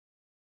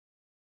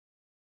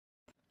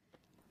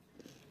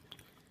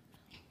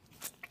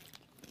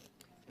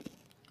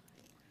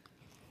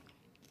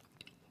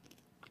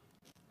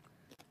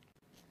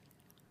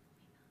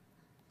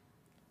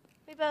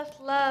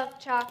both love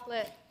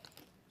chocolate.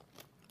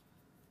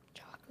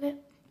 Chocolate?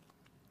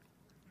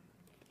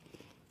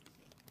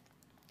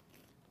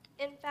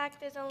 In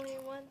fact, there's only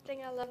one thing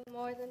I love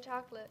more than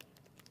chocolate.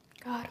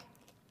 God.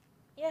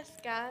 Yes,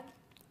 God.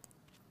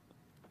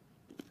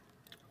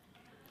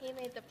 He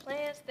made the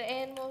plants, the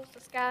animals, the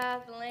sky,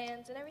 the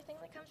lands, and everything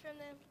that comes from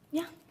them.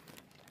 Yeah.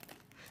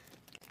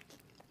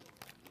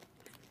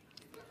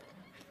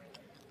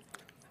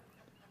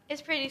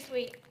 It's pretty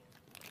sweet.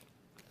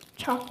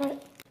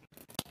 Chocolate.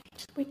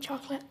 Sweet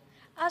chocolate.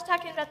 I was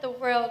talking about the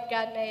world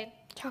God made.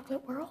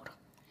 Chocolate world?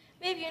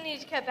 Maybe you need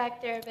to cut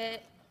back there a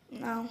bit.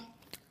 No.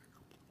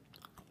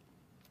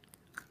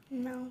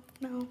 No,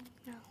 no,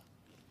 no.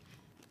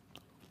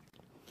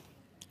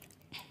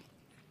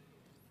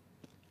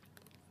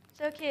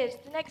 So kids,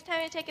 the next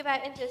time you take a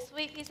bite into a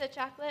sweet piece of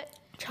chocolate,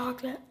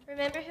 Chocolate.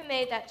 remember who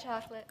made that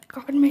chocolate.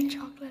 God made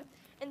chocolate.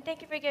 And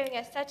thank you for giving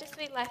us such a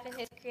sweet life in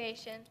his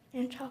creation.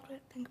 And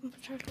chocolate. Thank him for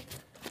chocolate.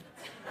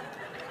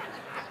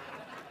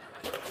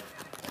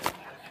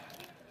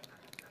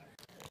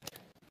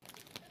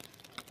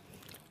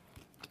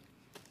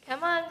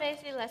 Come on,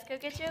 Macy, let's go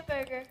get you a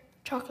burger.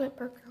 Chocolate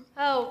burger.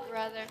 Oh,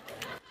 brother.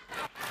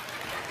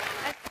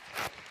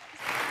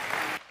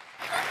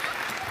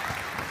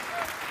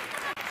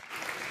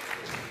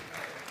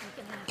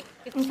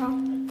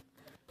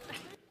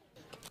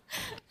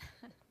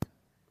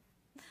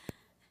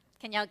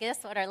 Can y'all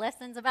guess what our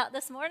lesson's about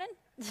this morning?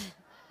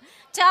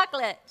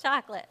 Chocolate.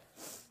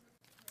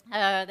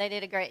 Oh, they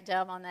did a great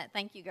job on that.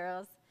 Thank you,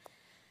 girls.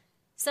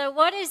 So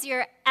what is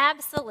your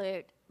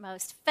absolute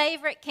most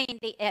favorite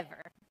candy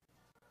ever?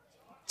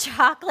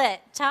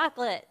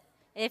 Chocolate.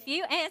 If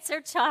you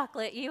answer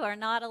chocolate, you are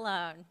not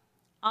alone.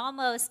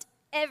 Almost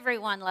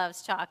everyone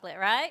loves chocolate,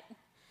 right?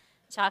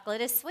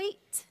 Chocolate is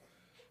sweet.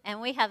 And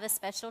we have a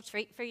special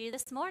treat for you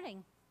this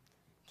morning.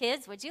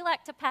 Kids, would you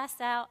like to pass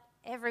out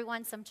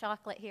everyone some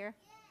chocolate here?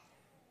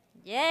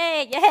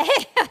 Yay.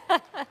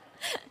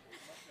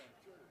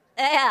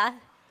 Yeah.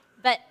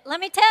 But let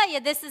me tell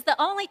you, this is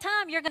the only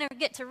time you're going to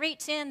get to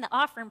reach in the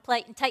offering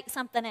plate and take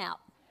something out,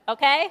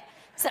 okay?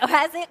 So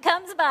as it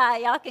comes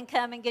by, y'all can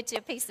come and get you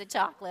a piece of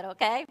chocolate,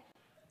 okay?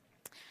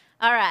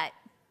 All right.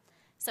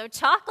 So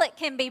chocolate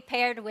can be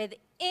paired with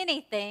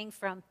anything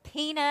from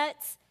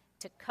peanuts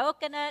to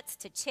coconuts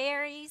to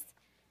cherries.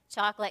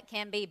 Chocolate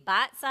can be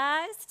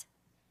bite-sized,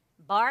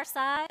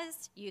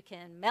 bar-sized. You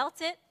can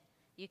melt it.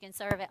 You can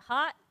serve it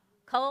hot,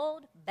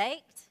 cold,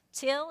 baked,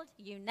 chilled,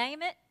 you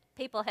name it.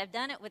 People have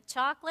done it with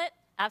chocolate.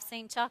 I've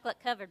seen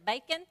chocolate-covered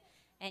bacon,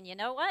 and you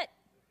know what?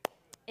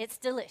 It's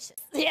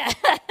delicious. Yeah.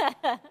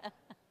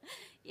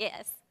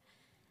 Yes.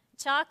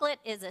 Chocolate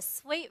is a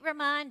sweet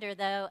reminder,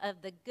 though,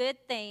 of the good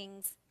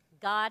things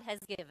God has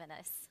given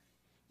us.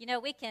 You know,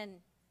 we can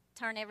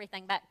turn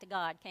everything back to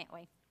God, can't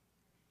we?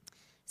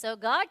 So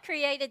God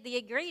created the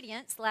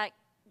ingredients, like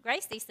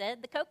Gracie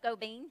said, the cocoa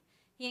bean.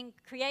 He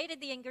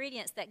created the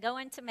ingredients that go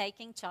into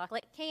making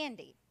chocolate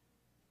candy.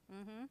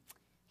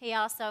 He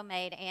also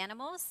made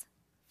animals,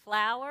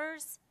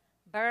 flowers,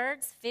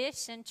 birds,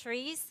 fish, and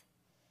trees.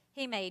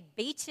 He made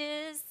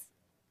beaches,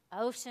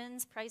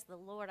 oceans. Praise the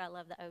Lord, I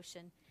love the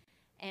ocean.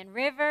 And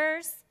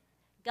rivers.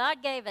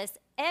 God gave us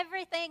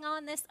everything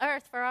on this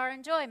earth for our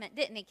enjoyment,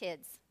 didn't he,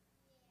 kids?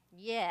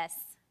 Yes.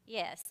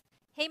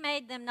 He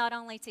made them not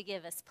only to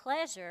give us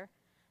pleasure,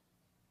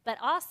 but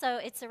also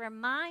it's a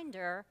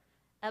reminder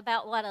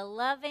about what a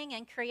loving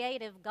and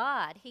creative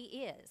God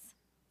he is.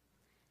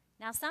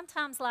 Now,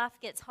 sometimes life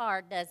gets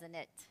hard, doesn't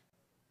it?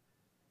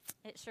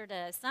 It sure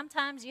does.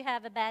 Sometimes you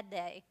have a bad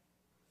day,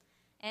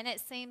 and it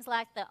seems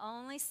like the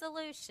only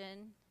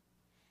solution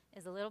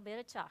is a little bit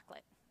of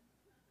chocolate.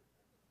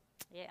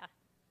 Yeah,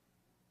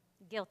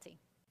 guilty.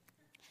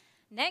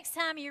 Next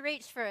time you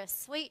reach for a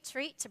sweet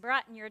treat to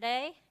brighten your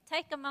day,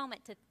 take a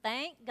moment to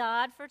thank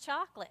God for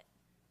chocolate.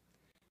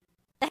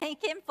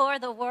 Thank him for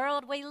the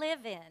world we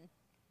live in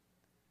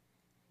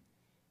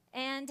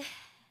and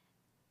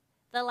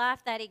the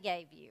life that he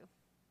gave you.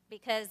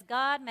 Because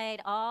God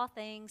made all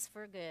things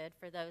for good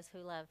for those who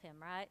love him,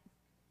 right?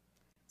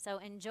 So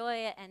enjoy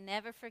it and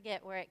never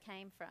forget where it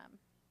came from.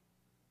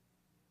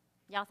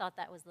 Y'all thought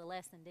that was the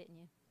lesson, didn't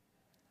you?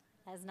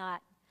 Has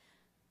not.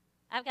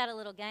 I've got a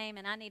little game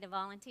and I need a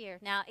volunteer.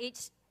 Now,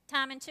 each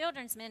time in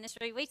children's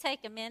ministry, we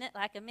take a minute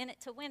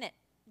to win it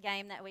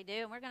game that we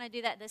do. And we're going to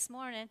do that this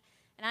morning.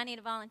 And I need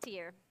a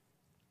volunteer.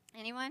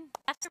 Anyone?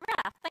 Pastor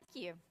Ralph, thank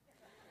you.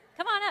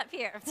 Come on up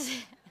here.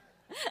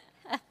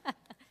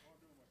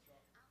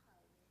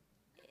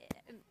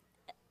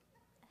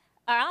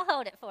 Or I'll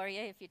hold it for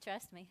you if you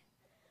trust me.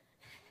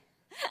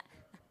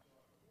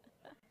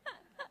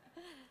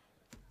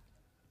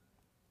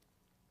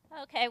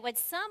 Okay, would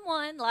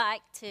someone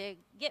like to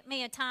get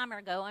me a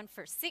timer going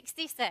for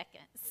 60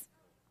 seconds?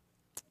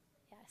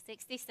 Yeah,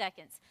 60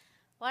 seconds.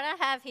 What I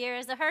have here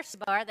is a Hershey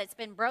bar that's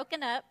been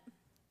broken up.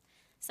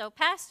 So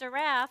Pastor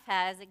Ralph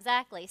has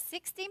exactly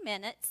 60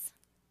 minutes.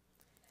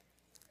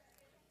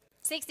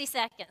 60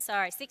 seconds,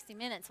 60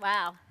 minutes,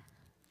 wow.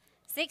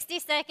 60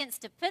 seconds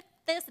to put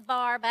this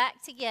bar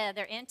back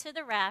together into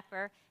the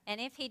wrapper, and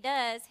if he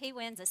does, he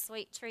wins a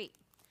sweet treat.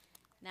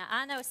 Now,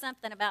 I know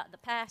something about the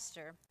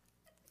pastor.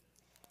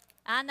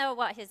 I know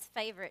what his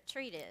favorite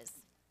treat is.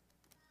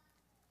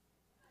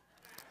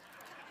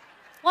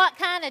 What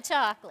kind of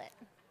chocolate?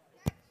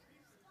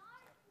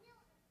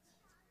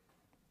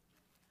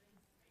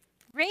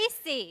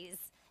 Reese's.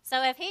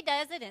 So if he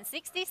does it in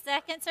 60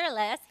 seconds or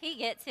less, he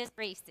gets his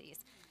Reese's.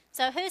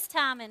 So who's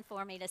timing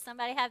for me? Does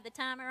somebody have the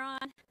timer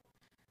on?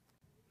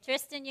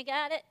 Tristan, you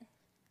got it?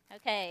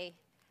 Okay.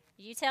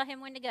 You tell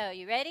him when to go.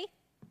 You ready?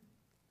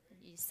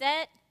 You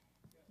set?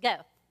 Go.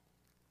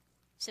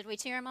 Should we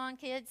cheer him on,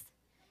 kids?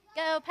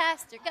 Go,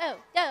 Pastor, go,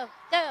 go,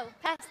 go,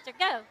 Pastor,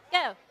 go,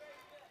 go.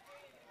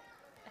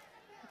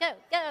 Go,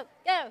 go,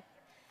 go.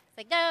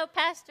 Say, go,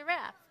 Pastor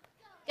Ralph.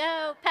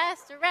 Go,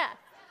 Pastor Ralph.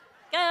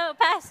 Go,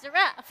 Pastor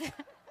Ralph.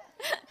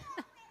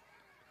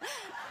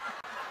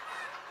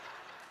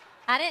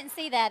 I didn't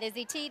see that. Is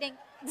he cheating?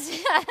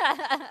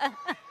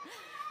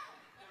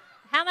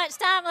 How much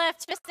time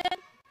left, Tristan?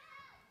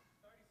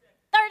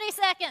 30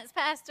 seconds,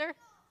 Pastor.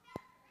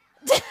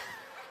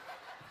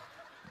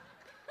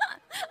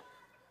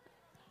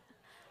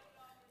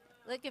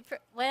 Looking for,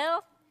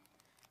 well,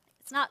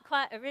 it's not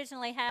quite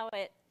originally how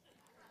it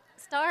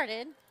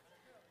started,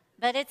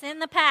 but it's in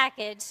the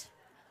package.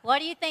 What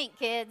do you think,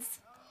 kids?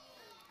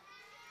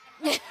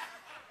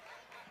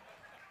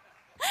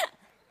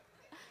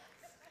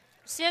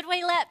 Should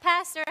we let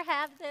Pastor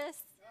have this?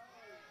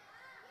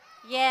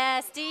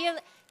 Yes. Do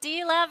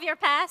you love your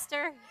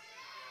pastor?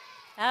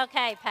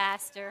 Okay,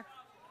 Pastor.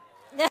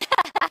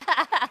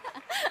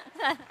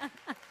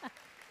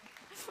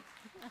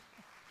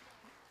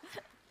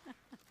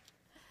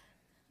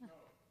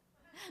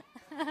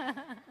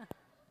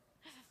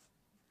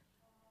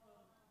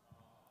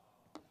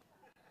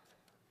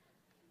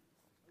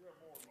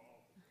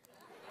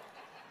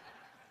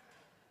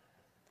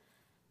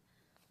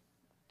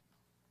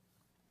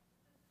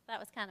 That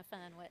was kind of fun,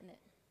 wasn't it?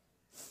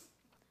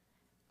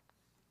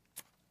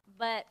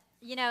 But,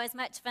 you know, as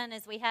much fun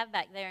as we have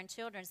back there in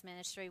children's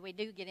ministry, we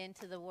do get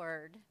into the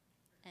Word.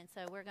 And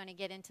so we're going to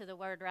get into the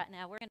Word right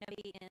now. We're going to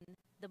be in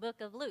the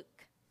book of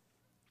Luke.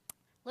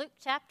 Luke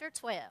chapter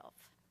 12.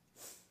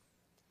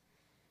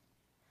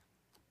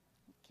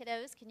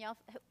 Kiddos,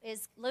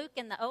 is Luke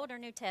in the Old or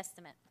New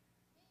Testament?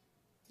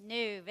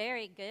 New,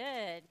 very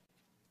good.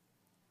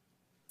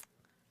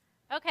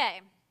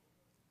 Okay,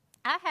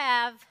 I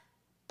have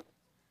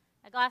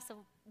a glass of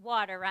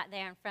water right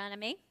there in front of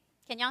me.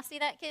 Can y'all see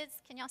that, kids?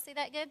 Can y'all see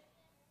that good?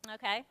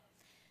 Okay.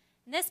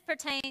 And this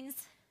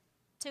pertains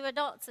to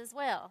adults as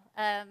well.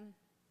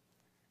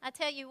 I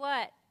tell you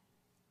what,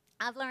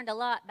 I've learned a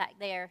lot back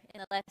there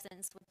in the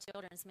lessons with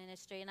children's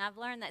ministry, and I've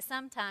learned that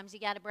sometimes you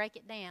got to break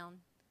it down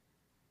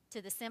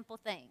to the simple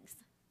things.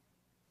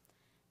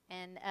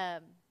 And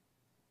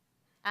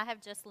I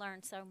have just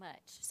learned so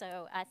much.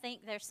 So I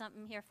think there's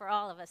something here for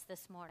all of us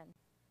this morning.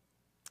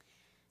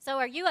 So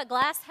are you a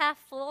glass half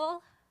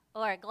full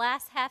or a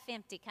glass half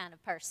empty kind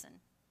of person?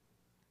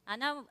 I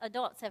know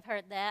adults have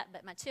heard that,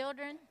 but my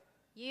children,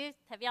 youth,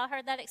 have y'all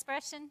heard that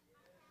expression?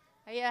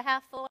 Are you a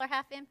half full or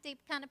half empty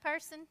kind of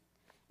person?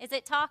 Is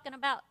it talking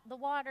about the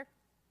water?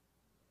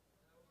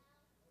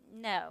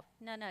 No.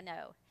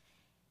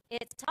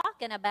 It's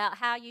talking about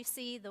how you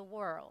see the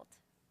world,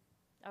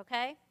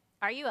 okay?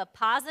 Are you a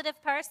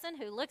positive person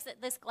who looks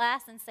at this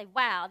glass and say,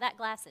 wow, that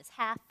glass is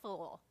half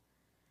full?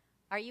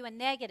 Are you a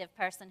negative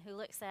person who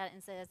looks at it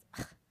and says,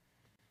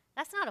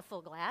 that's not a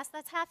full glass,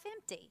 that's half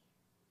empty?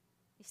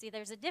 You see,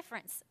 there's a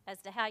difference as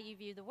to how you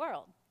view the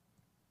world.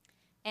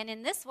 And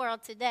in this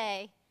world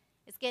today,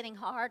 it's getting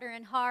harder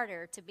and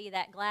harder to be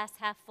that glass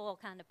half full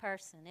kind of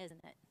person,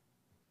 isn't it?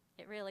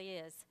 It really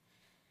is.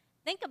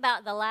 Think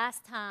about the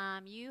last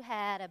time you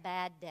had a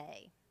bad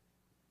day.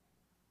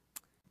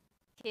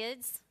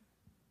 Kids,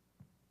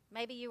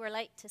 maybe you were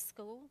late to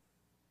school.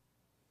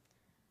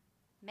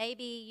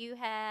 Maybe you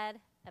had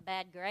a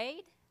bad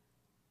grade.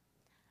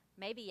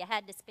 Maybe you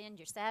had to spend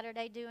your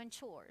Saturday doing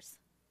chores.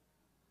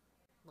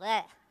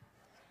 Blech.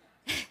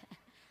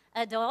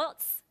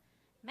 Adults,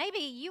 maybe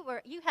you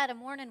had a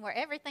morning where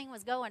everything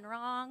was going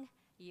wrong.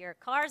 Your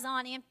car's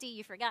on empty,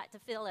 you forgot to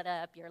fill it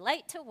up. You're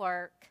late to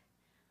work,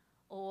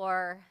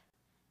 or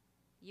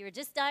you were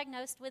just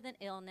diagnosed with an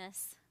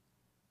illness,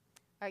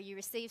 or you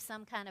received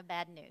some kind of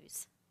bad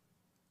news.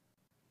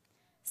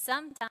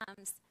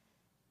 Sometimes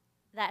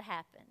that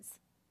happens.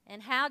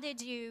 And how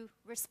did you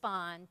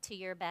respond to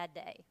your bad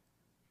day?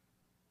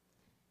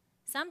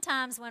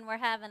 Sometimes when we're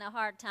having a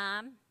hard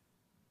time,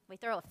 we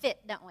throw a fit,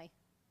 don't we?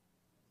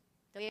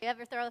 Do you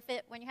ever throw a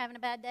fit when you're having a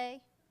bad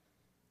day?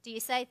 Do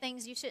you say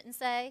things you shouldn't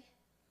say?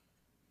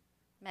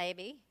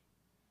 Maybe.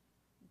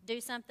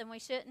 Do something we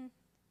shouldn't?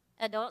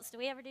 Adults, do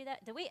we ever do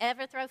that? Do we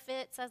ever throw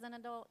fits as an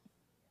adult?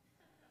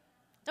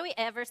 Do we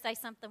ever say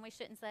something we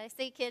shouldn't say?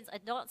 See, kids,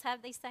 adults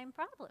have these same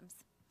problems.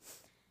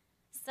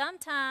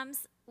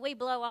 Sometimes we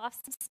blow off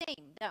some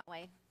steam, don't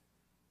we?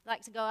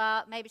 Like to go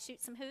out, maybe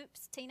shoot some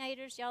hoops.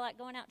 Teenagers, y'all like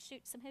going out and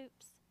shoot some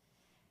hoops?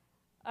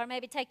 Or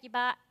maybe take your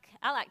bike.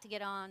 I like to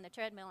get on the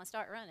treadmill and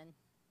start running.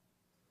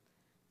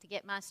 to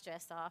get my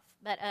stress off.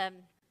 But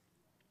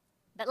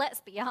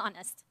let's be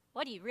honest.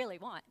 What do you really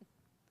want?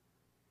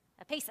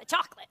 A piece of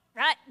chocolate,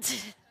 right?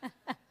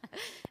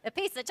 A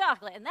piece of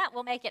chocolate, and that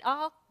will make it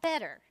all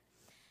better.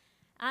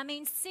 I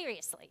mean,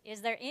 seriously,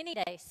 is there any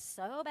day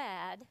so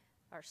bad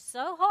or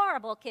so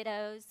horrible,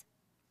 kiddos,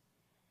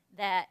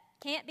 that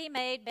can't be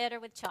made better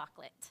with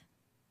chocolate?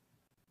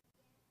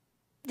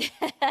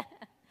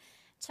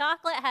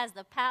 Chocolate has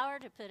the power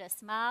to put a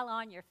smile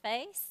on your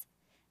face,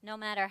 no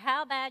matter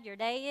how bad your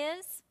day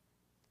is.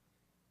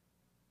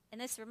 And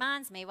this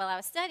reminds me, while I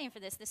was studying for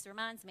this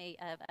reminds me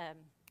of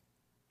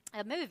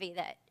a movie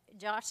that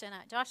Josh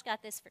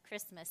got this for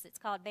Christmas. It's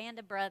called Band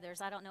of Brothers.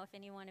 I don't know if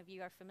any one of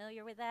you are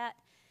familiar with that.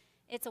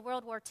 It's a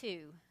World War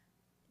II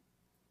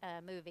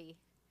movie.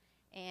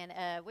 And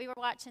we were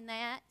watching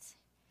that.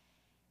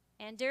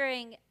 And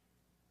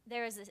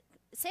there was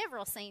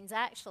several scenes,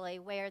 actually,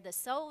 where the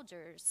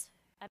soldiers,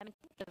 I mean,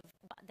 think of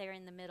what they're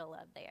in the middle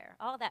of there,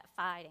 all that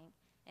fighting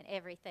and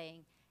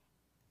everything.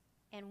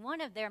 And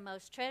one of their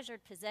most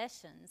treasured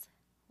possessions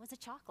was a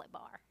chocolate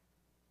bar.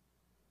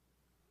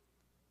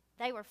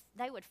 They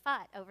would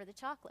fight over the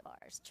chocolate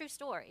bars. True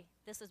story.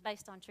 This was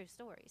based on true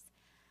stories.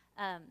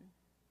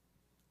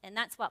 And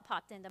that's what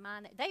popped into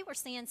mind. They were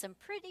seeing some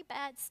pretty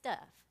bad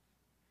stuff.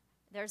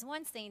 There's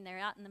one scene, they're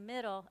out in the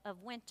middle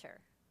of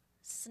winter,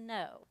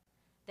 snow.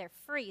 They're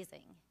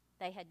freezing.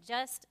 They had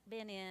just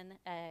been in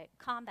a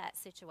combat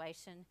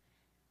situation.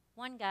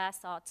 One guy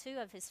saw two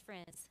of his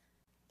friends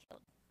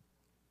killed.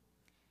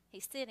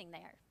 He's sitting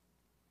there.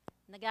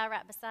 And the guy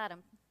right beside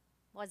him,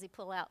 what does he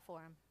pull out for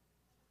him?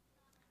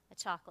 A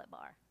chocolate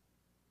bar.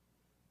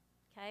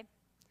 Okay?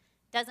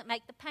 Doesn't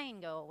make the pain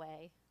go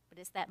away, but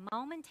it's that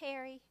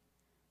momentary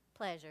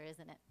pleasure,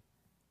 isn't it?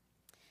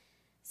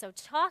 So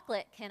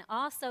chocolate can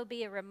also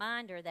be a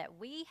reminder that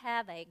we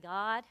have a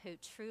God who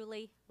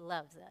truly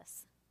loves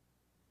us.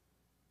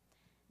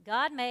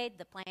 God made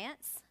the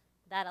plants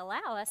that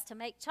allow us to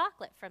make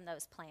chocolate from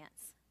those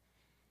plants.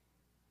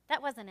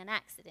 That wasn't an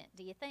accident,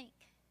 do you think?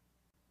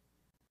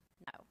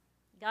 No.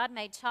 God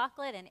made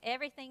chocolate and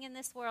everything in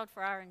this world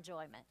for our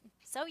enjoyment.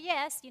 So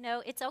yes,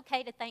 it's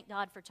okay to thank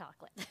God for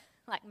chocolate,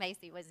 like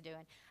Macy was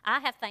doing. I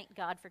have thanked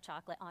God for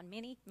chocolate on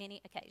many,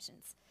 many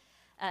occasions.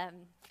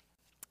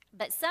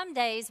 But some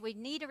days we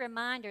need a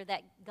reminder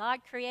that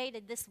God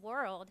created this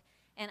world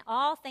and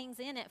all things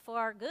in it for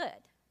our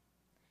good.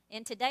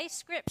 In today's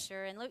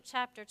scripture, in Luke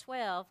chapter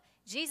 12,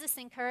 Jesus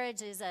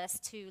encourages us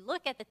to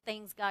look at the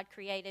things God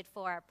created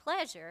for our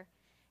pleasure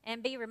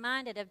and be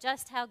reminded of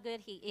just how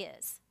good He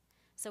is.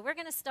 So we're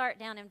going to start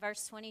down in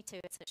verse 22.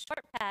 It's a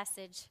short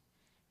passage,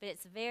 but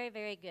it's very,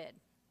 very good.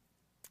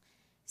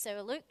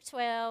 So Luke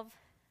 12,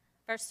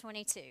 verse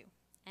 22.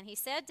 And He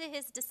said to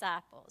His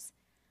disciples,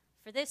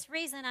 "For this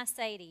reason I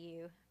say to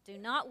you, do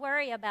not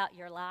worry about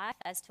your life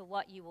as to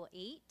what you will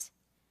eat,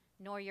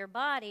 nor your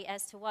body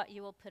as to what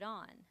you will put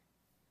on.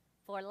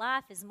 For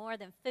life is more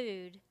than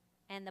food,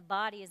 and the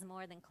body is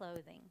more than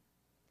clothing.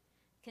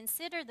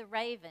 Consider the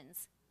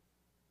ravens."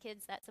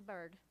 Kids, that's a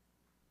bird,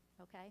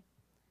 okay?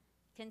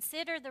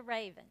 "Consider the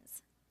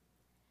ravens,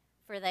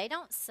 for they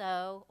don't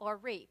sow or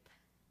reap."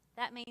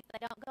 That means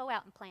they don't go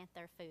out and plant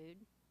their food.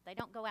 They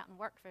don't go out and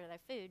work for their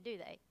food, do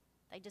they?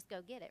 They just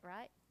go get it,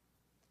 right?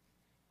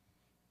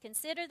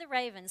 "Consider the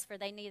ravens, for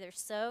they neither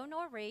sow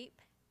nor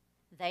reap.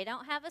 They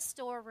don't have a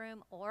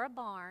storeroom or a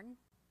barn,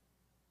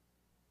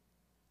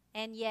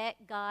 and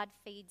yet God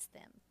feeds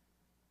them."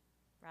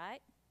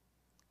 Right?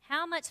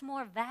 How much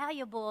more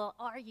valuable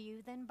are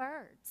you than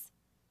birds?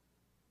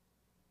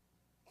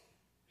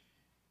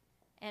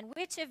 "And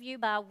which of you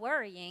by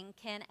worrying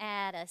can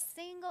add a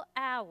single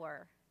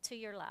hour to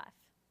your life?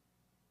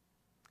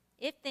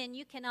 If then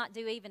you cannot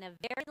do even a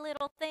very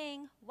little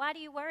thing, why do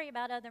you worry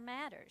about other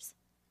matters?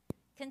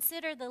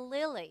 Consider the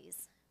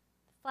lilies,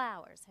 the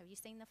flowers." Have you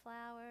seen the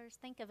flowers?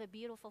 Think of a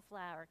beautiful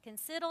flower.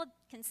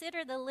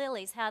 Consider the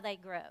lilies, how they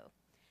grow.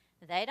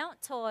 They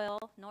don't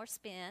toil nor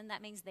spin.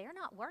 That means they're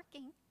not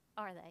working,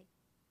 are they?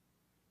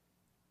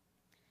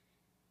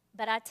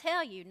 But I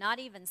tell you, not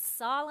even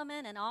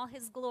Solomon in all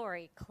his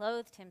glory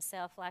clothed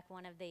himself like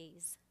one of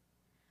these.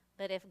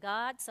 But if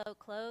God so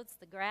clothes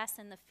the grass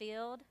in the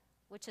field,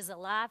 which is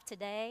alive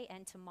today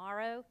and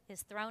tomorrow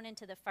is thrown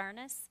into the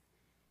furnace,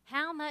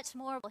 how much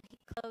more will He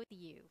clothe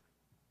you?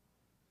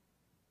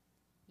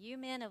 You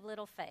men of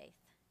little faith.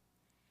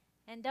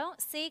 And don't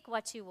seek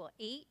what you will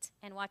eat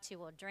and what you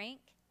will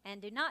drink,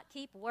 and do not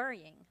keep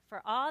worrying,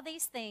 for all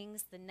these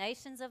things the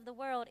nations of the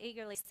world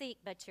eagerly seek,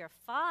 but your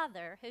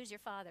Father, who's your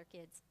Father,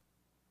 kids?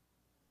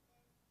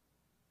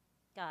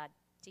 God,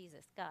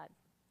 Jesus, God.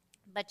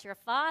 But your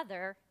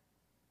Father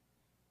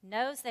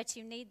knows that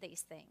you need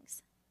these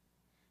things.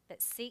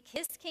 But seek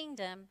His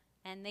kingdom,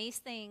 and these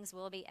things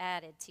will be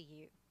added to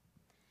you.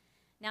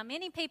 Now,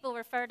 many people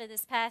refer to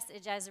this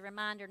passage as a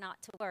reminder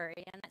not to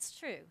worry, and that's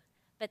true.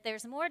 But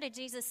there's more to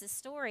Jesus'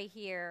 story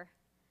here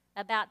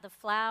about the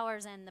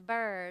flowers and the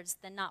birds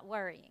than not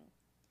worrying.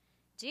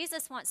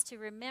 Jesus wants to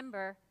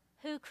remember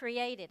who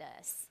created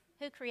us.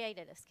 Who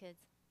created us, kids?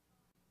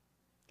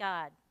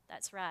 God,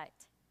 that's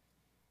right.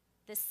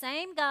 The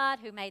same God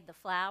who made the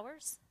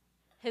flowers,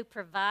 who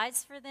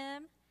provides for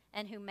them,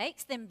 and who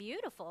makes them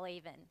beautiful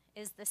even,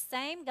 is the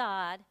same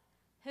God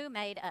who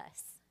made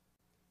us.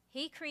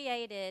 He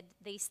created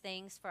these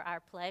things for our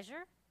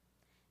pleasure,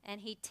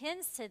 and he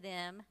tends to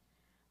them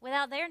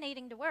without their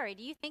needing to worry.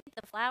 Do you think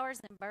the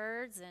flowers and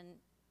birds and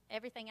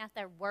everything out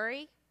there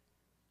worry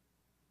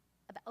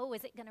about, oh,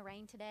 is it going to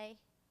rain today?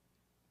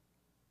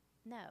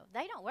 No,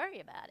 they don't worry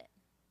about it.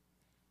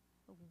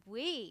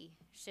 We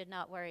should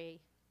not worry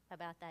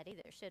about that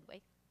either, should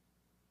we?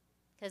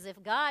 Because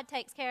if God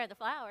takes care of the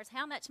flowers,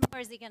 how much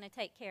more is he going to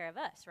take care of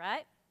us,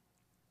 right?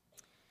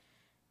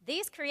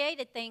 These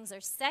created things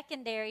are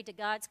secondary to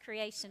God's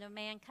creation of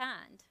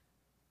mankind.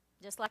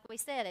 Just like we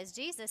said, as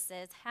Jesus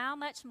says, how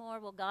much more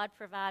will God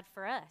provide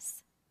for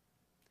us?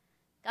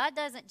 God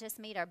doesn't just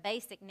meet our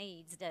basic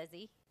needs, does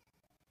he?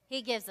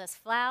 He gives us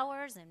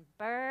flowers and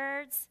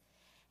birds.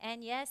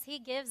 And yes, he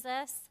gives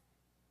us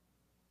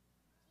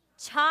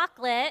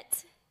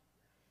chocolate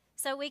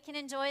so we can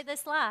enjoy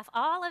this life.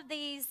 All of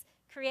these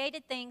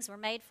created things were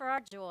made for our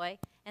joy,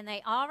 and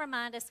they all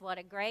remind us what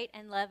a great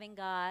and loving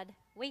God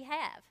we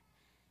have.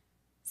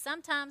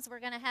 Sometimes we're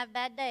going to have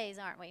bad days,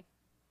 aren't we?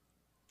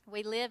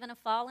 We live in a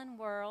fallen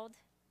world,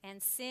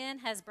 and sin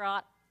has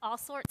brought all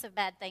sorts of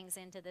bad things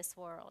into this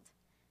world.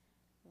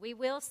 We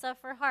will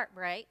suffer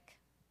heartbreak.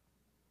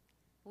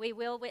 We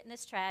will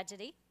witness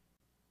tragedy.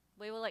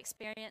 We will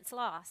experience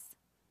loss.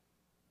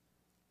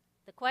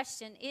 The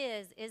question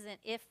isn't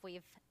if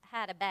we've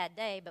had a bad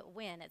day, but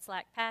when. It's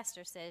like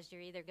Pastor says,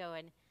 you're either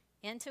going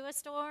into a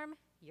storm,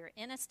 you're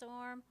in a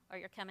storm, or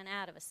you're coming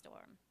out of a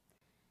storm.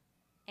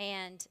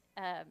 And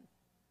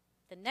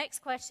the next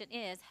question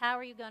is, how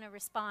are you going to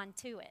respond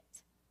to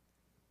it?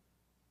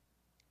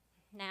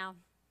 Now,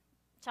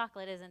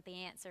 chocolate isn't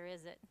the answer,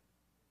 is it?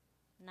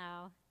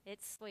 No,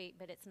 it's sweet,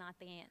 but it's not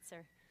the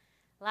answer.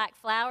 Like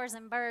flowers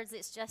and birds,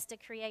 it's just a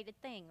created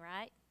thing,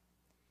 right?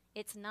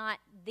 It's not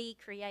the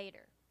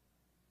creator.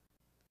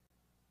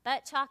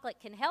 But chocolate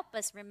can help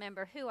us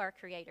remember who our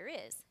creator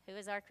is. Who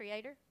is our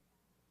creator?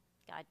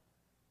 God.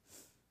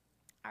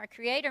 Our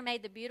creator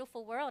made the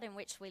beautiful world in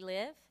which we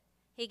live.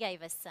 He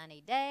gave us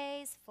sunny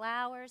days,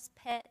 flowers,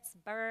 pets,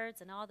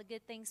 birds, and all the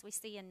good things we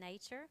see in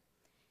nature.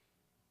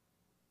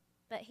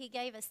 But he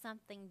gave us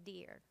something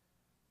dear.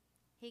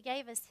 He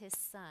gave us his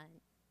son.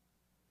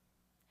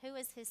 Who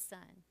is his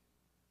son?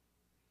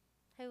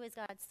 Who is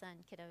God's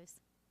son, kiddos?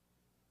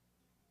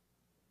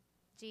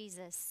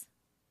 Jesus.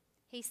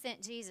 He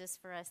sent Jesus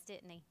for us,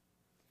 didn't he?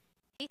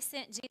 He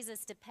sent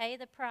Jesus to pay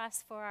the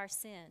price for our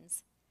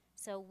sins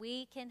so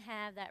we can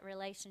have that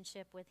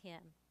relationship with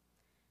him.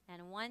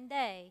 And one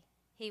day,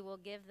 he will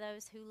give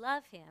those who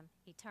love him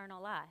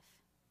eternal life.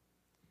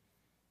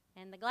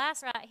 And the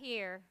glass right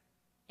here,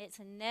 it's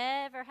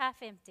never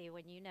half empty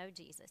when you know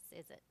Jesus,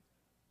 is it?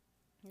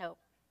 Nope.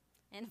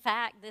 In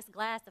fact, this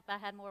glass, if I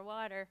had more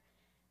water,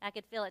 I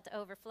could fill it to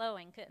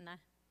overflowing, couldn't I?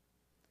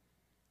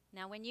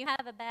 Now, when you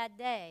have a bad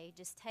day,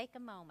 just take a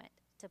moment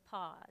to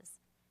pause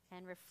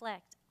and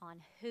reflect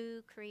on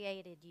who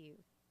created you.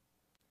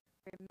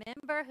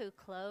 Remember who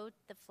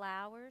clothed the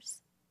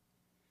flowers,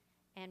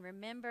 and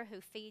remember who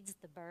feeds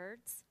the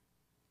birds.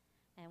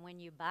 And when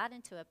you bite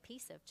into a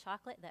piece of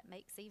chocolate that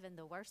makes even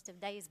the worst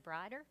of days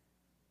brighter,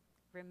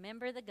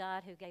 remember the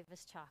God who gave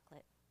us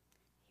chocolate.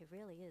 He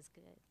really is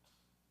good.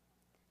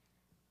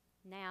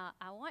 Now,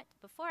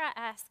 before I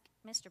ask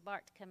Mr.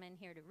 Bart to come in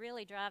here to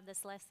really drive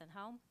this lesson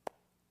home,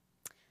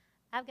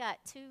 I've got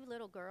two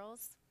little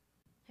girls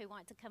who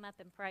want to come up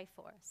and pray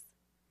for us.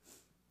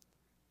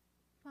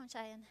 Come on,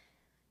 Cheyenne.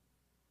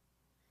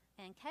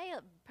 And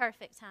Caleb,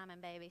 perfect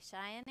timing, baby.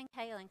 Cheyenne and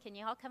Kaylin, can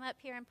you all come up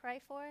here and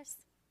pray for us?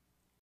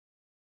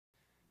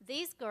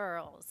 These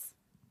girls,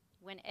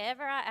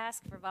 whenever I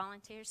ask for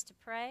volunteers to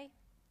pray,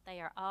 they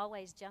are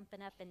always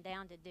jumping up and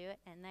down to do it,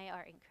 and they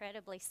are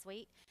incredibly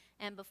sweet.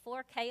 And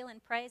before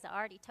Kaylin prays, I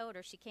already told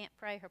her she can't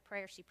pray her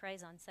prayer she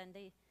prays on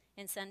Sunday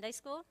in Sunday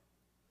school,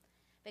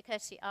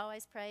 because she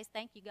always prays,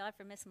 thank you, God,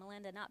 for Miss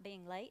Melinda not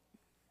being late.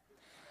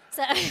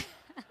 So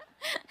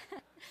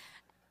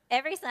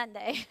every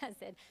Sunday I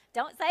said,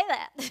 don't say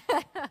that.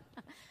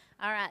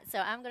 All right, so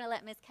I'm going to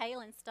let Miss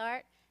Kaylin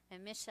start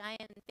and Miss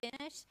Cheyenne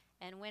finish.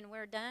 And when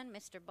we're done,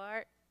 Mr.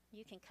 Bart,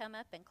 you can come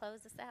up and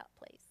close us out,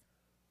 please.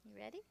 You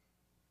ready?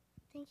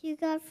 Thank you,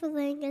 God, for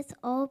letting us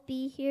all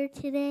be here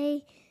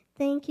today.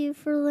 Thank you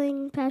for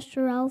letting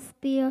Pastor Ralph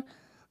be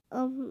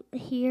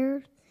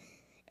here.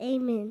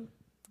 Amen.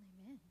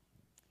 Amen.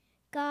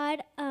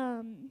 God,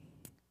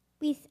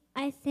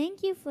 I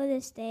thank you for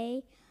this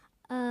day.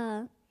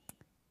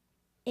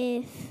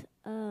 If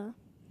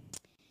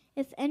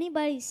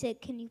anybody's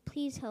sick, can you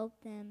please help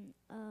them?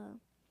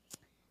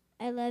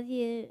 I love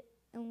you,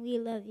 and we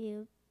love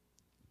you.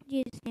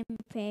 In Jesus' name we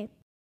pray.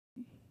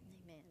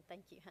 Amen.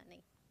 Thank you,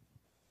 honey.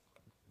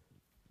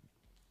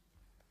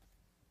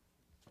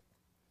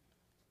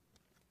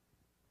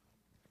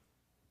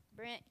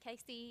 Brent,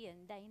 Casey,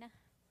 and Dana.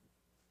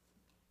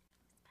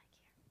 Back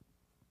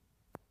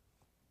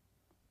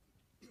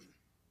here.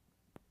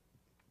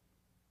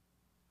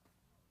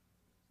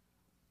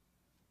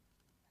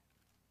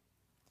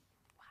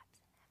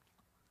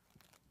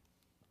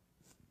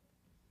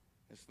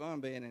 It's fun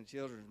being in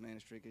children's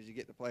ministry because you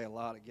get to play a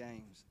lot of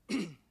games.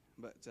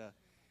 But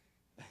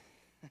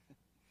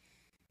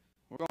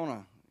we're going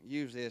to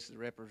use this to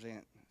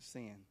represent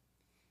sin.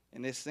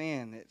 And this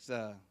sin, it's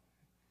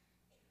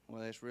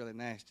really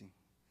nasty.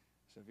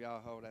 So if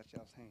y'all hold out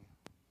y'all's hand.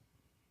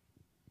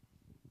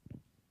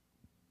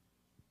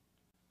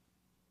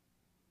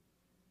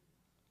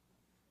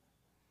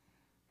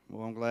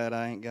 Well, I'm glad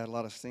I ain't got a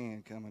lot of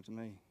sin coming to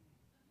me.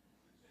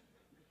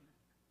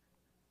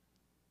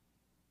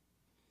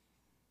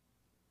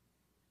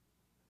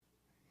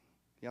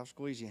 Y'all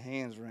squeeze your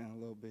hands around a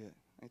little bit.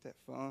 Ain't that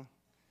fun?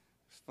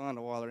 It's fun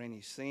to wallow in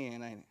your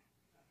sin, ain't it?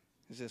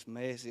 It's just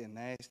messy and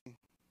nasty.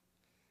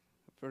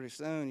 But pretty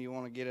soon you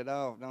want to get it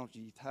off, don't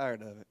you? You're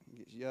tired of it. It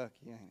gets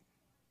yucky, ain't it?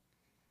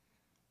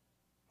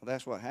 Well,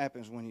 that's what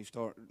happens when you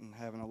start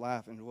having a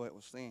life into what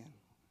was sin.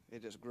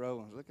 It just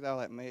grows. Look at all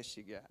that mess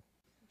you got.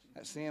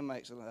 That sin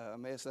makes a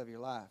mess of your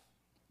life.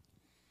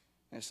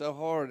 And it's so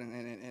hard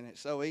and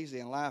it's so easy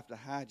in life to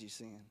hide your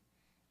sin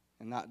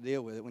and not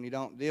deal with it. When you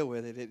don't deal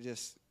with it, it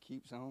just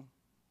keeps on.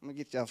 I'm going to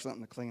get y'all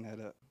something to clean that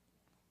up.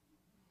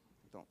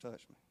 Don't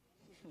touch me.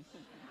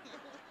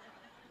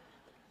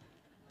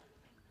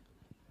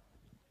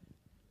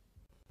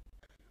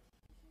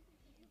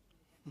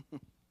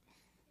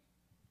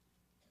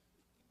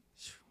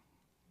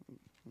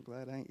 I'm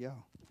glad I ain't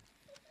y'all.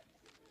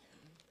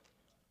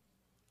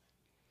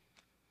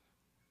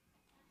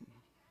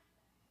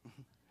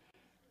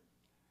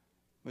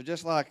 But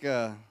just like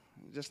your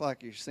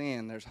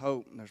sin, there's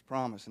hope and there's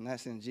promise, and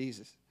that's in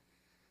Jesus.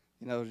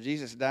 You know,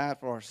 Jesus died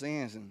for our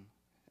sins, and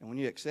when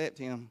you accept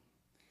him,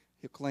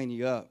 he'll clean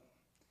you up.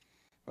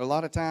 But a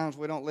lot of times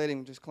we don't let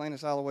him just clean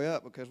us all the way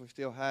up because we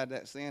still hide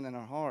that sin in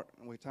our heart,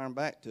 and we turn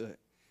back to it.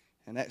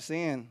 And that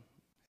sin,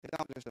 it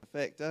don't just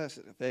affect us,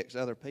 it affects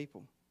other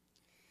people.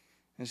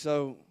 And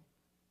so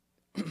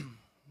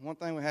one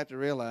thing we have to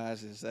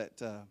realize is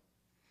that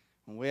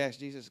when we ask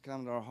Jesus to come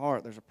into our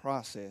heart, there's a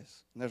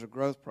process, and there's a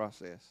growth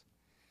process.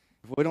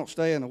 If we don't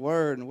stay in the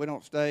Word and we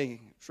don't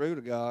stay true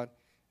to God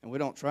and we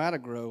don't try to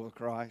grow with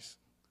Christ,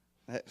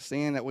 that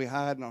sin that we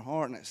hide in our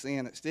heart and that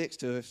sin that sticks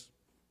to us is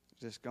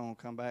just going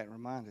to come back and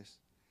remind us.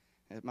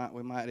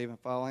 We might even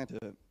fall into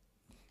it.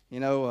 You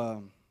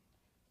know,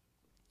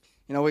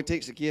 we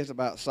teach the kids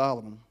about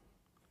Solomon.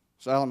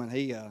 Solomon,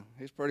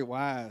 he's pretty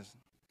wise,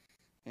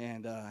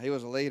 and he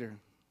was a leader.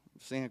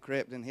 Sin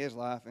crept in his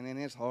life and in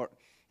his heart,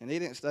 and he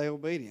didn't stay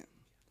obedient,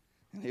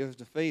 and he was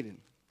defeated.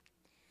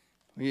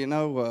 Well, you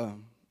know,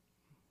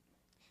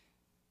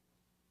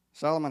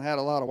 Solomon had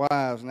a lot of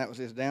wives, and that was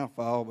his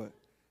downfall, but,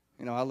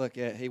 you know, I look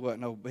at it, he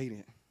wasn't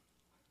obedient.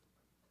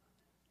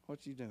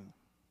 What you doing?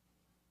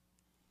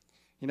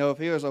 You know, if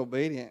he was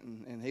obedient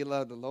and he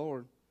loved the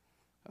Lord,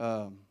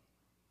 you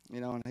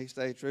know, and he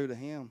stayed true to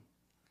him,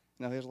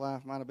 you know, his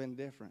life might have been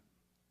different.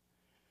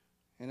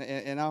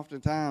 And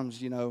oftentimes,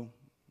 you know,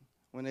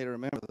 we need to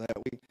remember that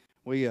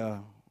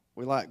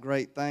we like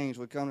great things.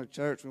 We come to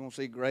church, we want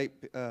to see great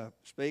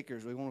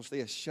speakers. We want to see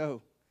a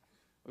show.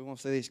 We want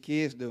to see these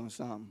kids doing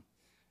something.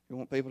 We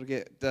want people to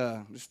get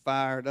just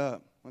fired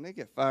up. When they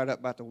get fired up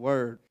about the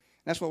Word,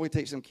 that's what we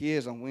teach them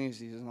kids on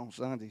Wednesdays and on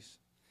Sundays.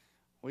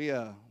 We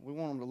want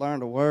them to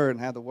learn the Word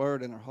and have the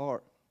Word in their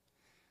heart.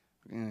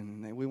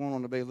 And we want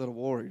them to be little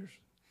warriors.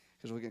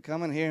 Because we can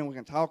come in here and we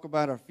can talk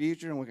about our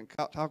future and we can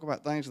talk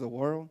about things of the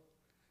world,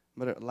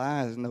 but it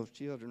lies in those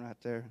children right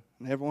there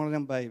and every one of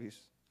them babies.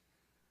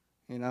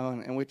 You know,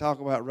 and we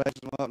talk about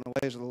raising them up in the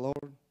ways of the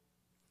Lord.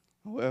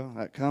 Well,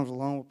 that comes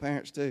along with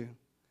parents too.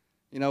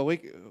 You know, we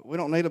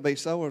don't need to be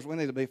sowers. We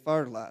need to be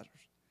fertilizers.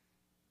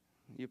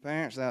 You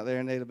parents out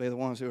there need to be the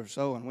ones who are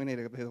sowing. We need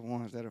to be the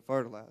ones that are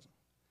fertilizing.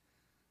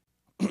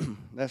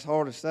 That's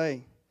hard to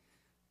say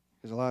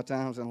because a lot of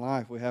times in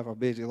life we have our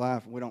busy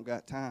life and we don't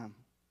got time.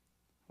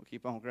 We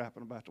keep on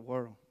grappling about the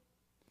world.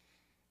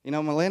 You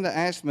know, Melinda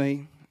asked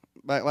me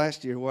back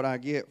last year what I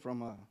get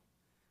from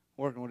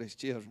working with these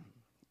children.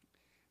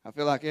 I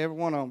feel like every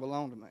one of them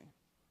belong to me.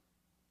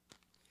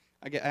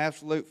 I get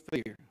absolute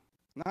fear,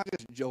 not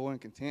just joy and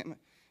contentment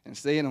and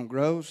seeing them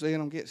grow, seeing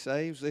them get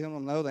saved, seeing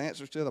them know the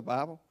answers to the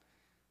Bible,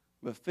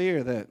 but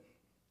fear that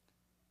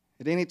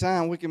at any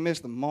time we can miss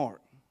the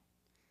mark,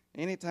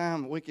 any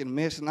time we can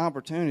miss an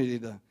opportunity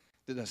to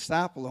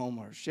disciple them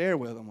or share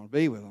with them or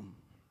be with them.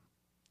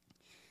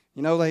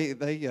 You know, they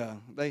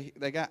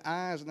got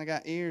eyes and they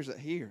got ears that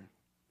hear.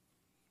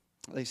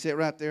 They sit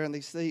right there in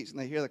these seats and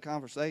they hear the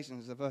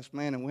conversations of us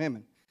men and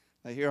women.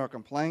 They hear our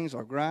complaints,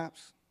 our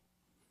gripes.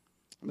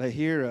 They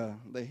hear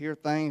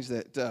things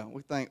that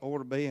we think ought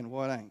to be and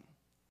what ain't.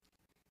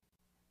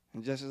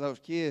 And just as those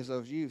kids,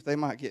 those youth, they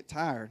might get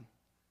tired.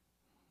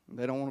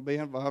 They don't want to be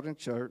involved in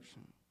church.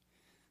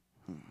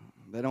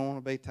 They don't want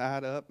to be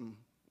tied up in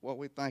what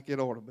we think it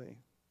ought to be.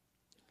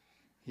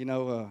 You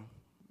know,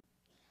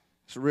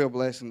 it's a real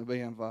blessing to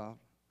be involved.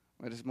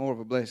 But it's more of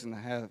a blessing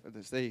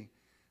to see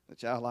the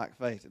childlike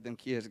faith that them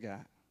kids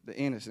got, the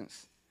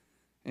innocence,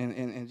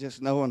 and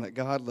just knowing that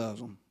God loves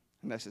them.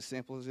 And that's as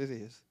simple as it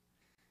is.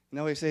 You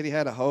know, he said he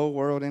had a whole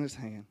world in his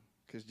hand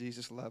because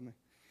Jesus loved me.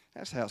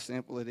 That's how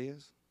simple it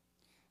is.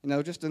 You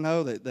know, just to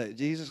know that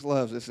Jesus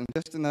loves us, and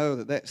just to know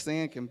that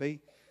sin can be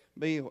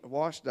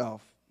washed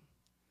off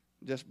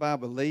just by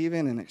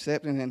believing and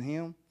accepting in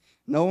him,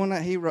 knowing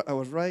that he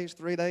was raised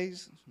 3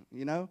 days,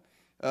 you know,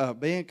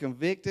 being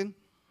convicted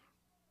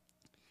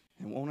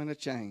and wanting to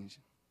change.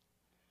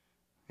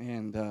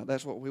 And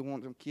that's what we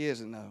want them kids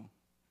to know.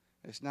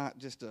 It's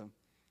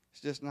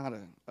just not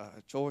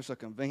a choice of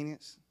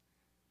convenience.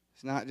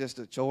 It's not just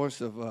a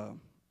choice of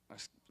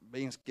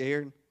being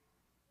scared.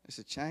 It's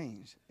a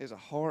change. It's a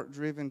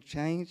heart-driven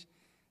change,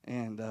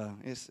 and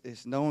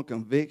it's knowing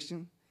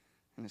conviction,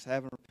 and it's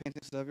having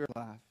repentance of your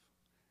life,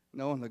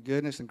 knowing the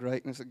goodness and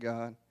greatness of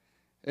God.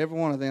 Every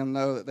one of them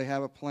know that they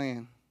have a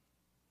plan.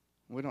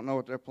 We don't know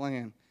what they're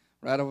planning.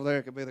 Right over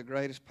there could be the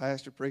greatest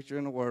pastor, preacher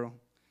in the world.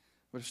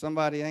 But if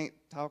somebody ain't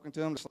talking to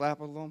them,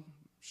 discipling them,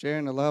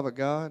 sharing the love of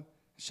God,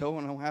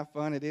 showing them how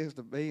fun it is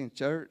to be in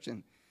church,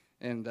 and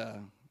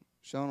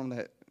showing them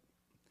that,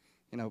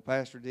 you know,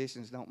 past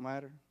traditions don't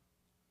matter,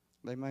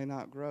 they may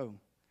not grow.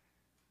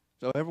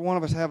 So every one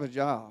of us have a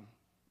job.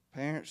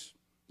 Parents,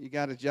 you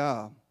got a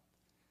job.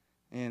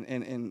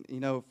 And you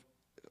know,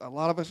 a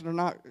lot of us are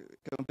not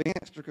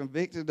convinced or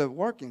convicted to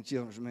work in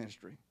children's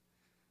ministry.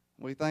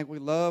 We think we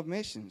love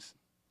missions.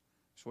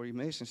 That's where your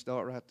missions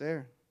start right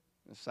there.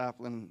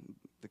 Discipling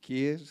the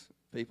kids,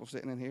 people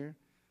sitting in here,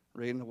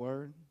 reading the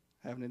Word,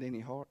 having it in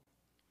your heart.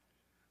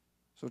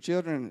 So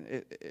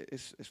children,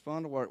 it's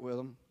fun to work with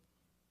them.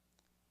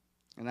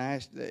 And I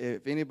ask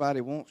if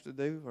anybody wants to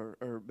do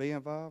or be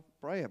involved,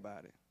 pray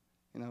about it.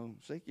 You know,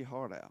 seek your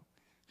heart out.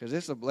 Because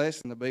it's a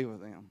blessing to be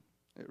with them.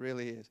 It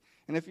really is.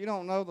 And if you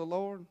don't know the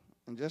Lord,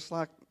 and just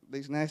like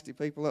these nasty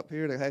people up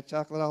here that had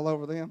chocolate all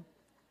over them,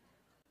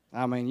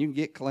 I mean, you can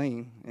get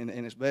clean, and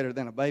it's better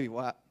than a baby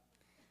wipe.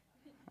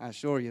 I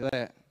assure you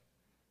that.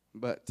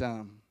 But,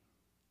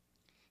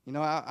 you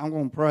know, I'm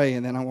going to pray,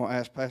 and then I'm going to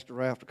ask Pastor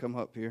Ralph to come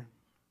up here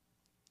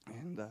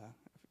and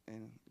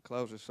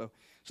close us.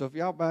 So if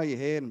y'all bow your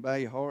head and bow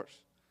your hearts,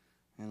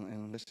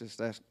 and let's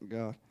just ask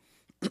God.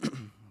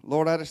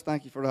 Lord, I just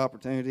thank you for the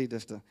opportunity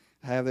just to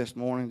have this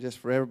morning, just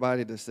for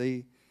everybody to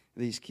see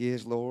these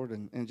kids, Lord,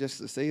 and just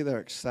to see their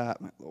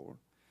excitement, Lord.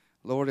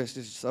 Lord, it's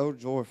just so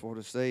joyful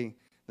to see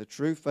the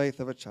true faith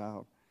of a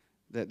child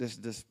that this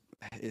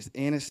is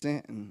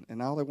innocent,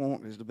 and all they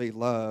want is to be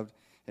loved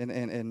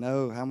and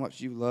know how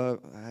much you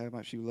love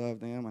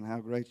them and how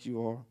great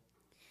you are.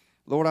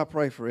 Lord, I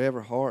pray for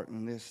every heart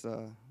in this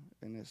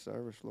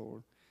service,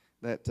 Lord,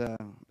 that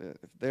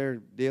if they're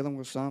dealing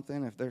with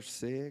something, if they're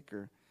sick,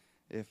 or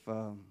if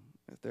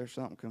there's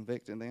something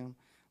convicting them,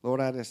 Lord,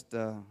 I just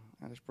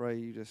pray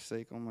you just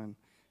seek them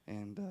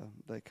and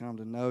they come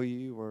to know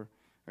you or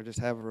just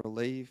have a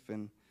relief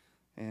and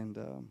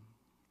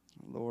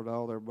Lord,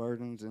 all their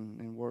burdens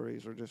and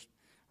worries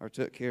are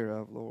took care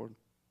of, Lord.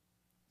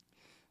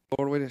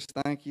 Lord, we just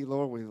thank you,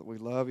 Lord. We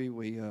love you.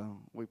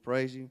 We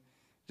praise you.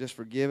 Just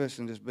forgive us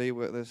and just be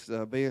with us.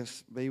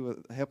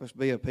 Help us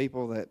be a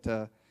people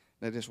that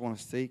just want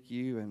to seek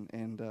you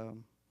and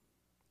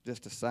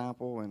just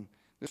disciple and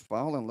just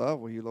fall in love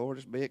with you, Lord.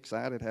 Just be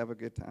excited, have a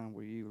good time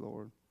with you,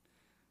 Lord.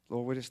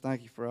 Lord, we just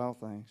thank you for all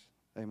things.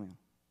 Amen.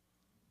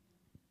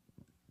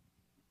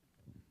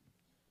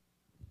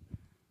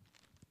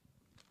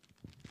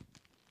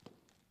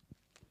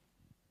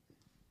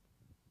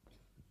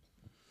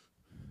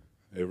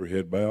 Every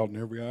head bowed and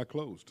every eye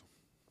closed.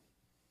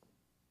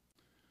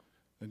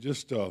 And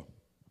just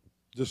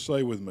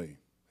say with me,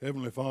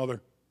 Heavenly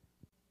Father,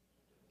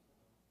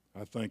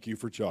 I thank you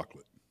for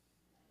chocolate.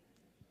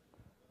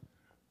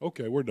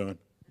 Okay, we're done.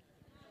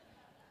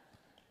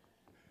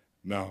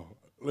 Now,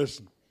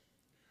 listen.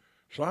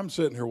 So I'm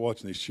sitting here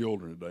watching these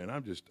children today, and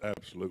I'm just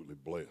absolutely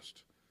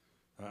blessed.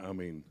 I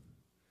mean,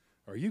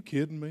 are you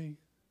kidding me?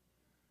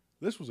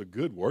 This was a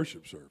good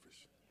worship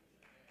service.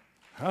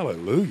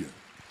 Hallelujah.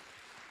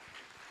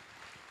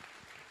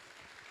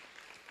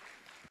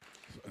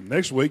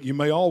 Next week, you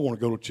may all want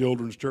to go to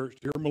children's church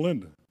here in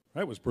Melinda.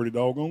 That was pretty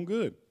doggone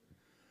good.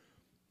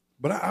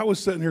 But I was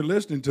sitting here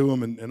listening to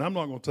them, and I'm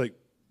not going to take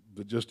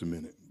just a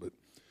minute, but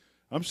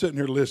I'm sitting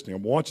here listening.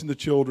 I'm watching the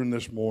children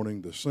this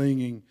morning, the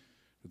singing,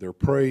 they're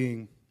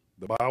praying,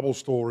 the Bible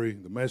story,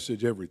 the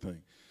message,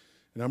 everything.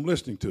 And I'm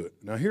listening to it.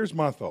 Now, here's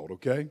my thought,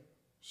 okay?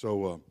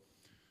 So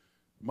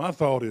my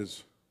thought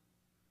is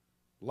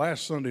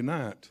last Sunday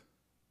night,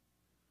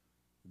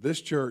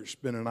 this church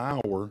spent an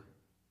hour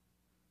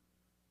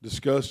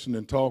discussing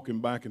and talking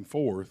back and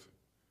forth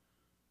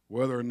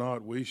whether or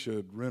not we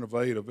should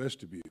renovate a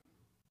vestibule.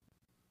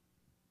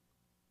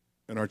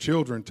 And our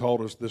children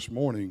taught us this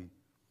morning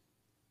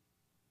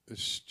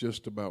it's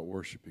just about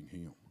worshiping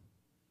Him.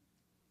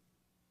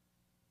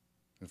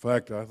 In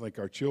fact, I think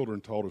our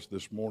children taught us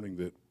this morning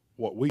that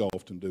what we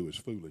often do is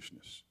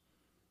foolishness.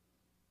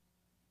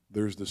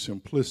 There's the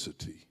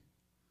simplicity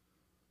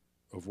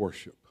of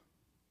worship.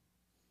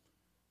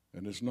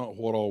 And it's not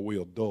what all we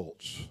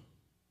adults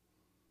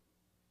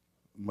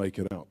make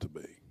it out to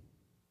be.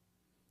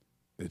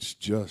 It's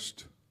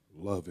just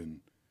loving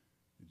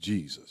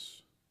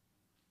Jesus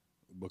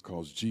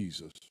because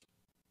Jesus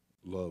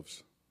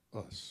loves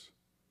us.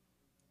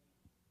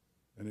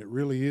 And it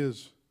really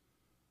is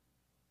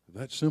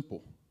that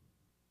simple.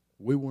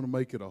 We want to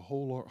make it a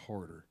whole lot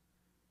harder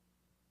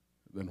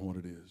than what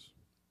it is.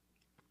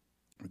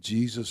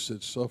 Jesus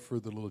said, suffer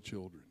the little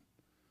children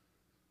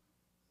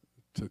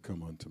to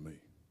come unto me.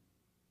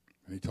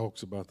 And he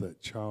talks about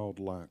that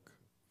childlike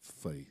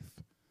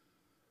faith.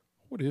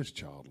 What is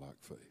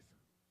childlike faith?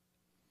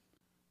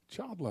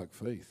 Childlike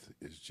faith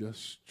is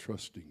just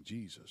trusting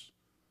Jesus.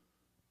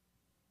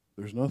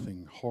 There's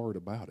nothing hard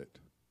about it.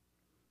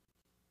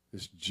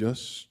 It's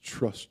just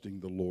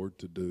trusting the Lord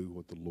to do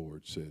what the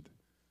Lord said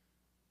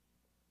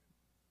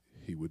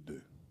he would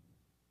do.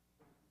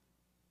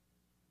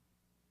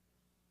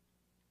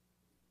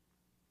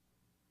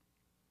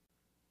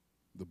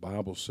 The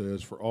Bible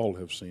says, for all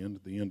have sinned,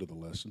 at the end of the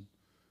lesson,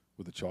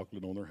 with the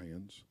chocolate on their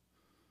hands.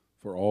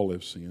 For all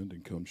have sinned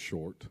and come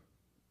short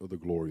of the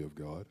glory of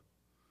God.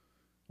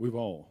 We've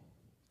all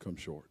come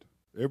short.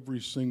 Every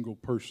single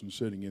person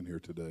sitting in here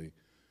today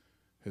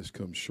has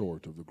come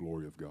short of the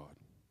glory of God.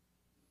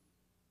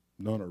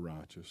 None are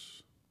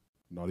righteous,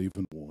 not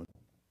even one.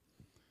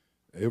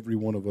 Every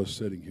one of us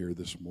sitting here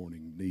this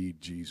morning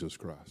need Jesus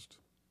Christ.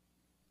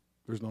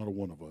 There's not a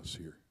one of us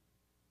here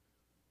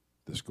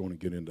that's going to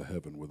get into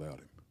heaven without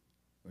him.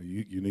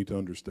 You need to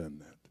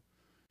understand that.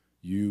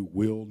 You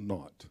will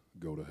not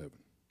go to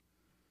heaven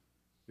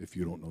if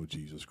you don't know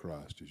Jesus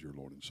Christ as your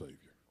Lord and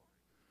Savior.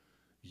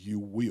 You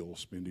will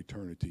spend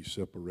eternity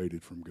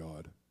separated from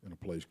God in a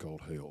place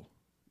called hell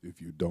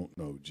if you don't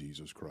know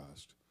Jesus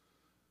Christ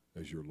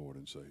as your Lord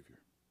and Savior.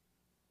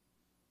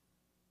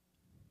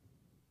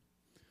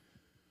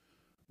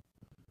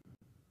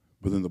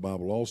 But then the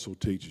Bible also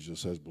teaches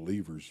us as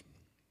believers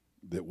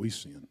that we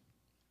sin.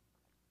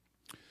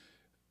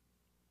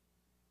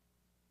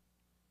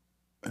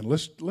 And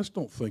let's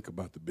don't think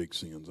about the big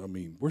sins. I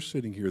mean, we're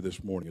sitting here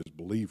this morning as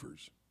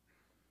believers,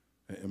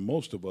 and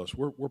most of us,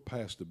 we're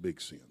past the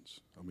big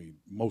sins. I mean,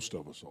 most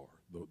of us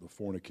are. The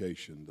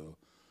fornication, the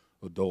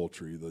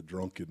adultery, the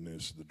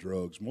drunkenness, the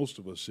drugs. Most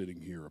of us sitting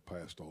here are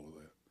past all of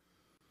that.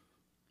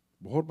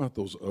 But what about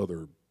those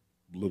other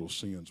little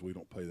sins we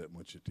don't pay that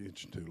much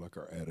attention to, like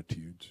our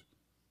attitudes,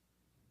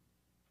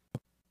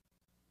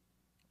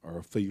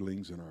 our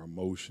feelings and our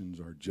emotions,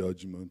 our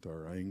judgment,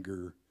 our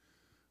anger,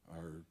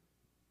 our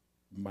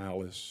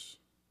malice,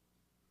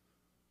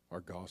 our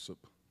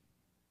gossip?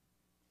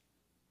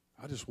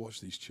 I just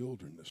watched these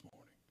children this morning.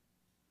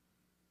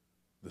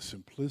 The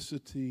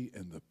simplicity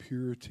and the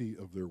purity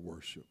of their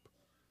worship.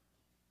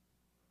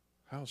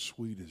 How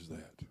sweet is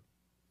that?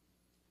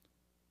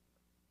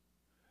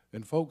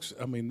 And folks,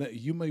 I mean,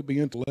 you may be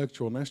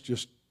intellectual and that's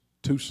just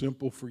too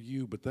simple for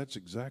you, but that's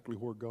exactly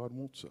where God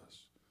wants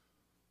us.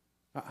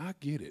 I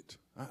get it.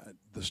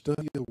 The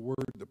study of the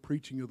Word, the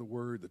preaching of the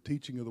Word, the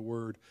teaching of the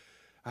Word,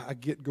 I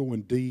get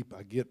going deep.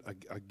 I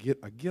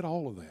get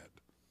all of that.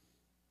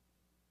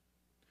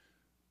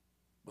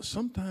 But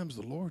sometimes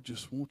the Lord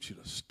just wants you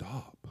to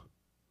stop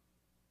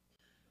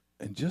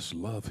and just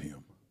love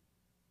him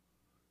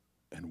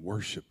and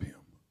worship him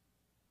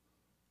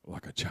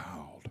like a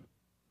child.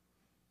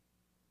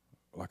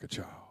 Like a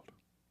child.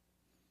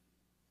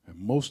 And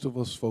most of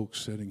us folks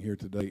sitting here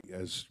today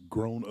as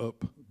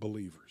grown-up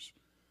believers,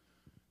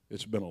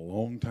 it's been a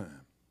long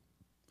time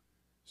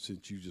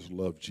since you just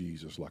loved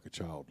Jesus like a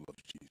child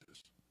loves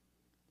Jesus.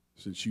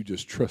 Since you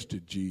just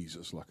trusted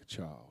Jesus like a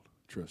child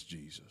trusts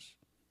Jesus.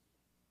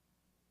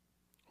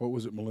 What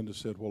was it Melinda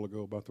said a while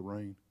ago about the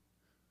rain?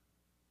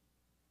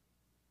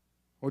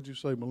 What did you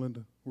say,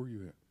 Melinda? Where are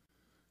you at?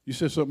 You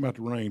said something about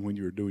the rain when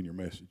you were doing your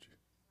message.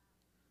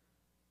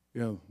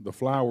 You know, the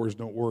flowers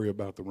don't worry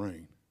about the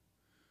rain.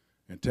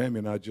 And Tammy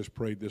and I just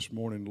prayed this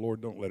morning,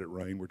 Lord, don't let it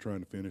rain. We're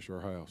trying to finish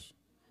our house.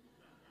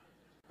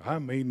 I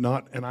mean,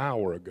 not an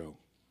hour ago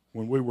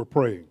when we were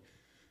praying.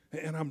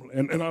 And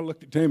I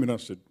looked at Tammy and I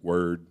said,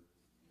 word.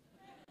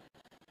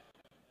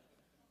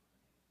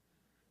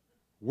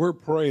 We're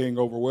praying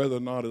over whether or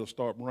not it'll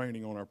stop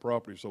raining on our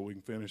property so we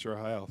can finish our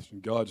house.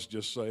 And God's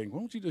just saying, why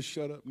don't you just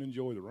shut up and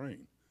enjoy the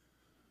rain?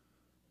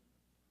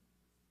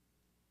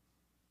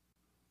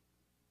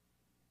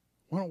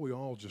 Why don't we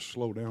all just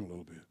slow down a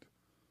little bit?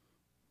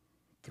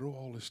 Throw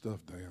all this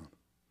stuff down.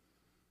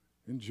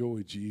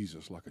 Enjoy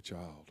Jesus like a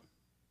child.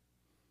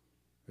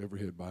 Every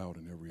head bowed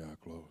and every eye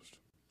closed.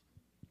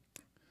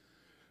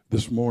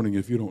 This morning,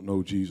 if you don't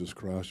know Jesus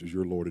Christ as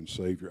your Lord and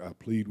Savior, I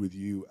plead with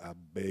you, I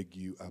beg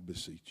you, I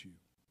beseech you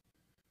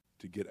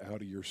to get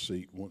out of your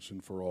seat once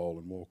and for all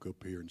and walk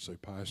up here and say,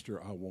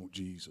 Pastor, I want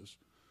Jesus.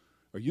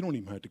 Or you don't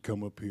even have to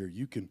come up here.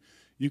 You can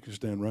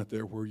stand right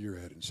there where you're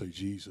at and say,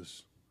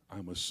 Jesus,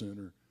 I'm a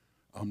sinner.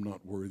 I'm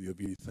not worthy of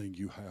anything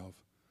you have.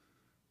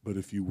 But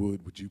if you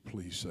would you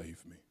please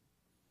save me?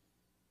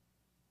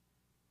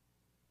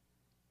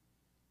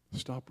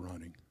 Stop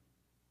running.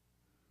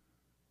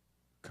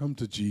 Come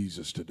to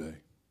Jesus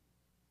today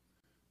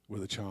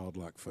with a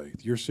childlike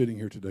faith. You're sitting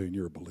here today and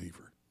you're a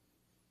believer.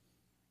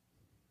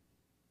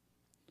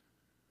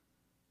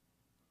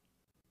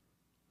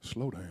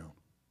 Slow down.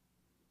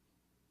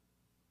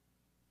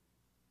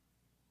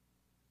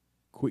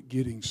 Quit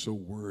getting so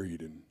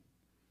worried and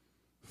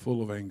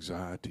full of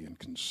anxiety and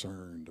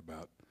concerned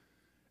about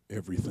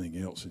everything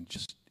else, and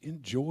just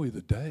enjoy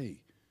the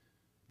day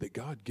that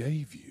God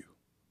gave you.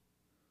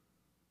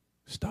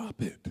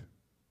 Stop it.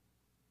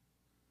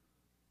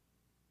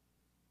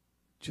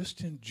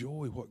 Just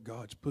enjoy what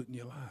God's put in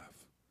your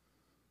life.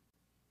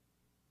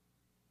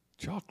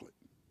 Chocolate.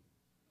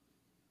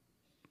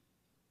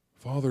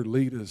 Father,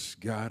 lead us,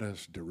 guide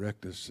us,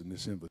 direct us in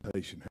this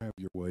invitation. Have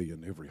your way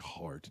in every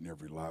heart and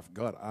every life.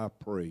 God, I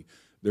pray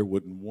there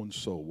wouldn't one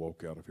soul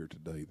walk out of here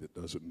today that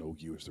doesn't know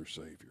you as their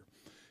Savior.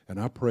 And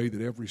I pray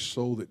that every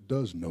soul that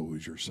does know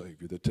is your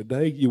Savior, that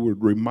today you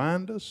would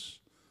remind us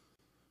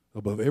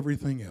above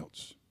everything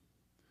else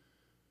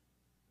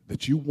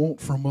that you want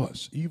from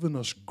us, even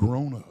us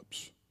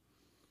grown-ups,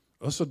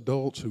 us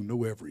adults who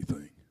know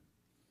everything.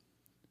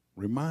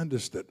 Remind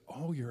us that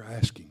all you're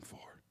asking for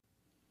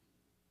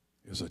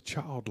is a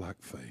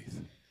childlike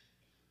faith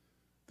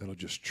that'll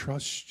just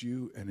trust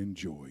you and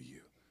enjoy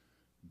you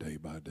day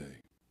by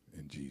day.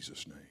 In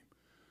Jesus' name.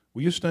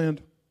 Will you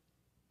stand?